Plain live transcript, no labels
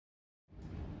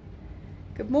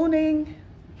Good morning.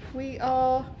 We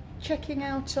are checking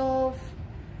out of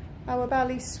our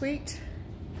Bali suite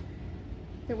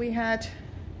that we had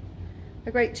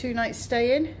a great 2-night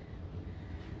stay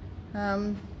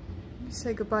in.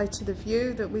 Say goodbye to the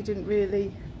view that we didn't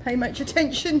really pay much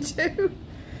attention to,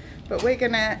 but we're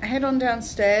gonna head on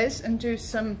downstairs and do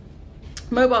some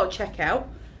mobile checkout.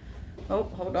 Oh,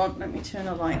 hold on, let me turn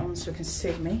the light on so you can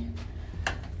see me.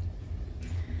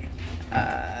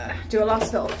 Do a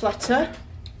last little flutter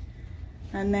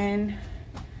and then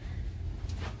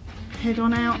head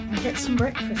on out and get some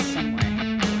breakfast somewhere.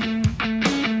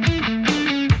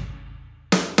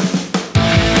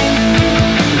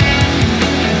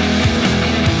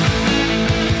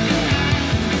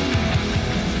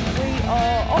 We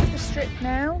are off the strip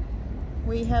now.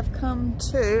 We have come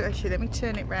to, actually let me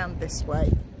turn it round this way,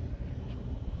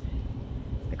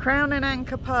 the Crown and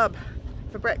Anchor pub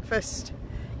for breakfast.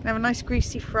 Gonna have a nice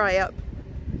greasy fry up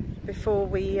before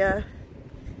we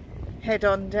head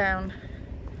on down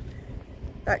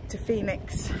back to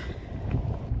Phoenix.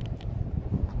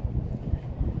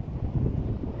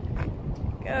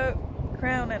 Go,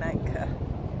 Crown and Anchor.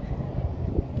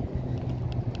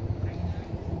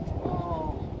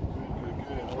 Oh,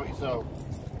 good. What yourself?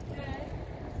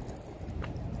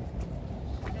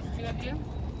 Just two of you?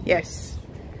 Yes,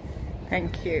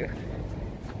 thank you.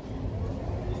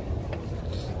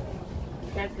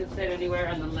 You guys can sit anywhere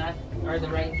on the left or the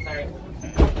right, sorry.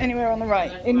 Anywhere on the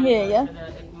right? In here, yeah?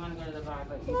 If you want to go to the back,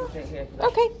 like, you can sit here.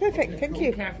 Okay, perfect, thank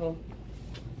you. Be careful.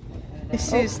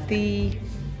 This is the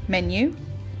menu.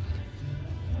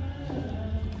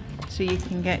 So you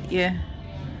can get your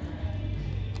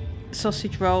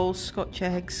sausage rolls, Scotch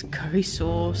eggs, curry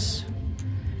sauce,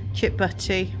 chip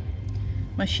butty,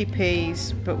 mushy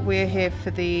peas, but we're here for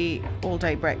the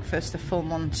all-day breakfast, the full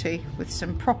Monty, with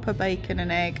some proper bacon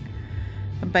and egg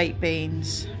and baked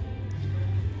beans.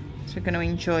 So we're going to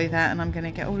enjoy that, and I'm going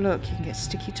to get, oh look, you can get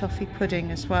sticky toffee pudding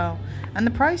as well. And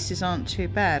the prices aren't too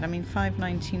bad. I mean,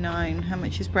 $5.99. How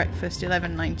much is breakfast?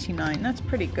 $11.99. That's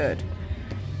pretty good.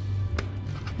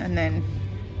 And then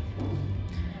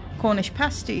Cornish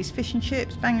pasties, fish and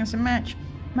chips, bangers and mash,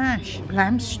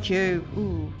 lamb stew,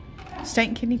 ooh, steak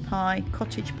and kidney pie,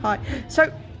 cottage pie.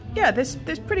 So yeah, there's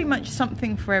pretty much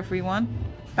something for everyone.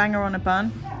 Banger on a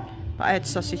bun. But I had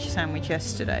sausage sandwich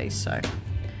yesterday, so.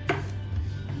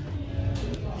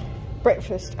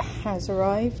 Breakfast has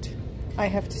arrived. I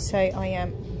have to say I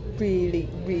am really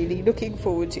looking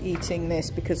forward to eating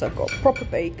this because I've got proper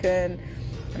bacon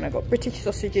and I've got British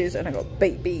sausages and I've got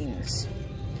baked beans.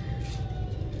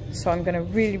 So I'm going to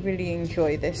really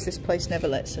enjoy this. This place never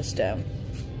lets us down.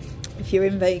 If you're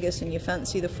in Vegas and you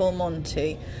fancy the full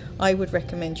Monty, I would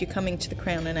recommend you coming to the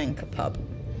Crown and Anchor pub.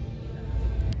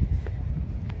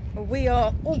 Well, we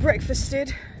are all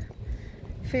breakfasted,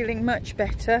 feeling much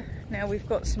better. Now we've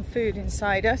got some food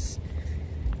inside us.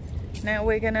 Now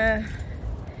we're gonna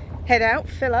head out,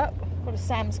 fill up, got a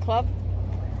Sam's Club,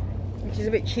 which is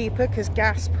a bit cheaper because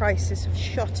gas prices have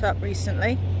shot up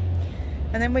recently.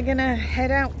 And then we're gonna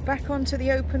head out back onto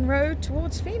the open road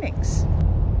towards Phoenix.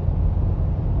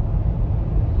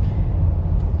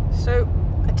 So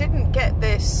I didn't get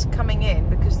this coming in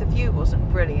because the view wasn't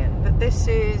brilliant, but this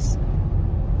is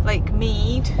Lake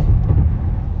Mead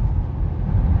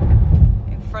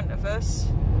in front of us.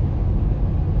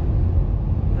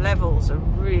 Levels are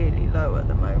really low at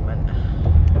the moment.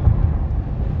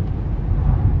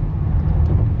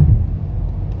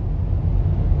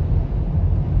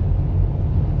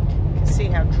 You can see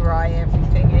how dry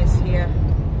everything is here.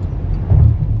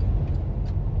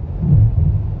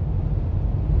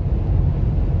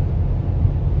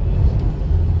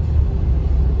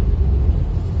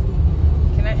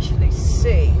 Actually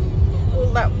see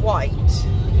all that white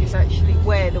is actually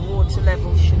where the water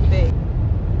level should be.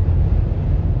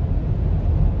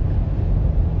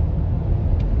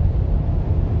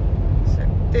 So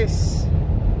this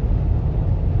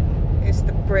is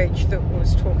the bridge that I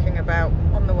was talking about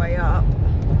on the way up.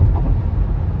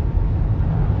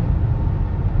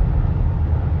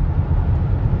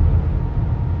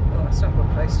 Oh, that's not a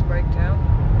good place to break down.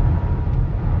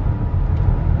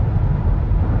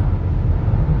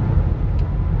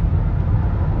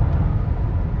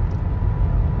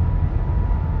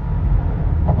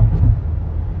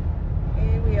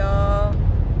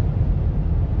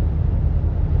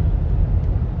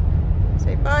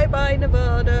 Bye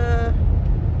Nevada.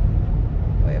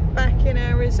 We're back in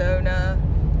Arizona.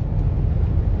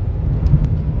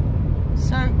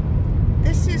 So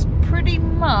this is pretty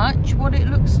much what it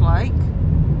looks like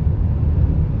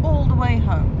all the way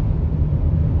home.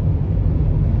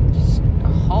 Just a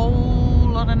whole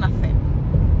lot of nothing.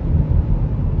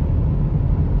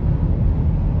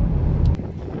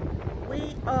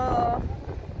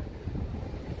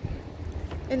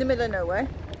 the middle of nowhere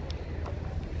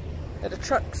at a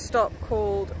truck stop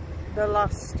called The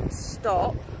Last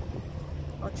Stop.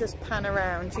 I'll just pan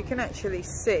around. You can actually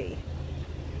see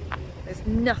there's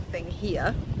nothing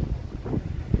here,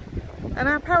 and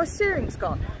our power steering's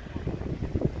gone.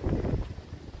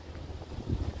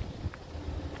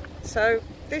 So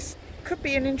this could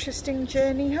be an interesting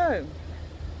journey home.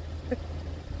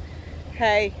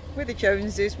 Hey, we're the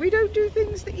Joneses. We don't do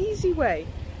things the easy way.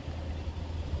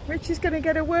 Rich is going to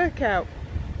get a workout,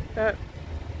 but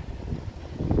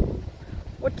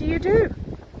what do you do?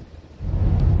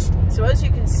 So as you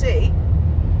can see,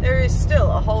 there is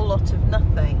still a whole lot of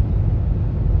nothing.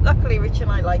 Luckily Rich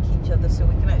and I like each other, so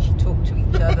we can actually talk to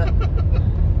each other.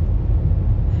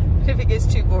 But if it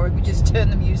gets too boring, we just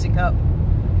turn the music up.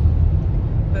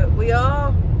 But we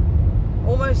are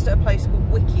almost at a place called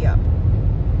Wickiup,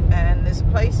 and there's a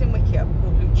place in Wickiup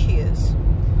called Lucia's.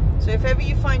 So if ever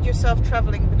you find yourself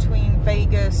travelling between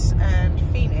Vegas and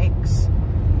Phoenix,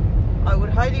 I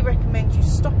would highly recommend you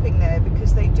stopping there,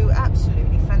 because they do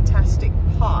absolutely fantastic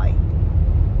pie.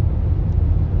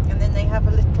 And then they have a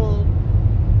little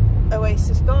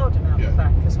oasis garden out the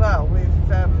back as well, with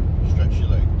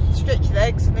stretchy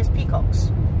legs, and there's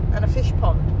peacocks and a fish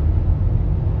pond.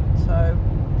 So,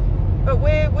 but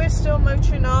we're still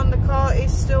motoring on. The car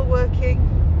is still working,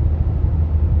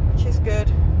 which is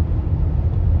good.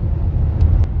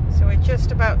 So we're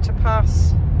just about to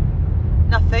pass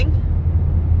nothing.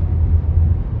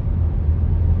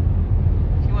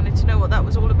 If you wanted to know what that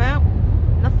was all about,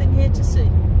 nothing here to see.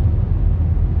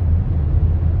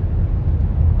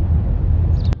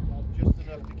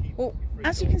 Well,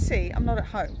 as you can see, I'm not at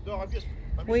home.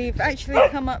 We've actually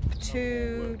come up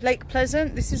to Lake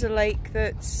Pleasant. This is a lake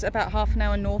that's about half an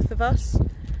hour north of us.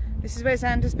 This is where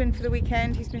Xander's been for the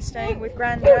weekend. He's been staying with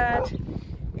Grandad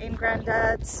in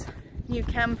Grandad's new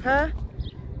camper,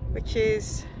 which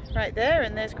is right there,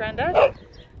 and there's Grandad.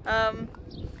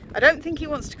 I don't think he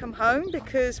wants to come home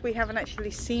because we haven't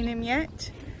actually seen him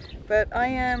yet, but I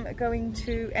am going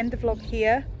to end the vlog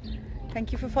here.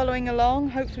 Thank you for following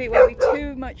along. Hopefully it won't be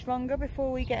too much longer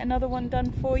before we get another one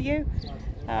done for you.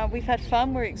 We've had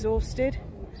fun, we're exhausted,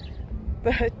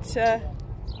 but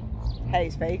hey,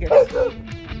 it's Vegas.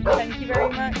 Thank you very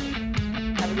much.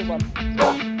 Have a good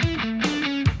one.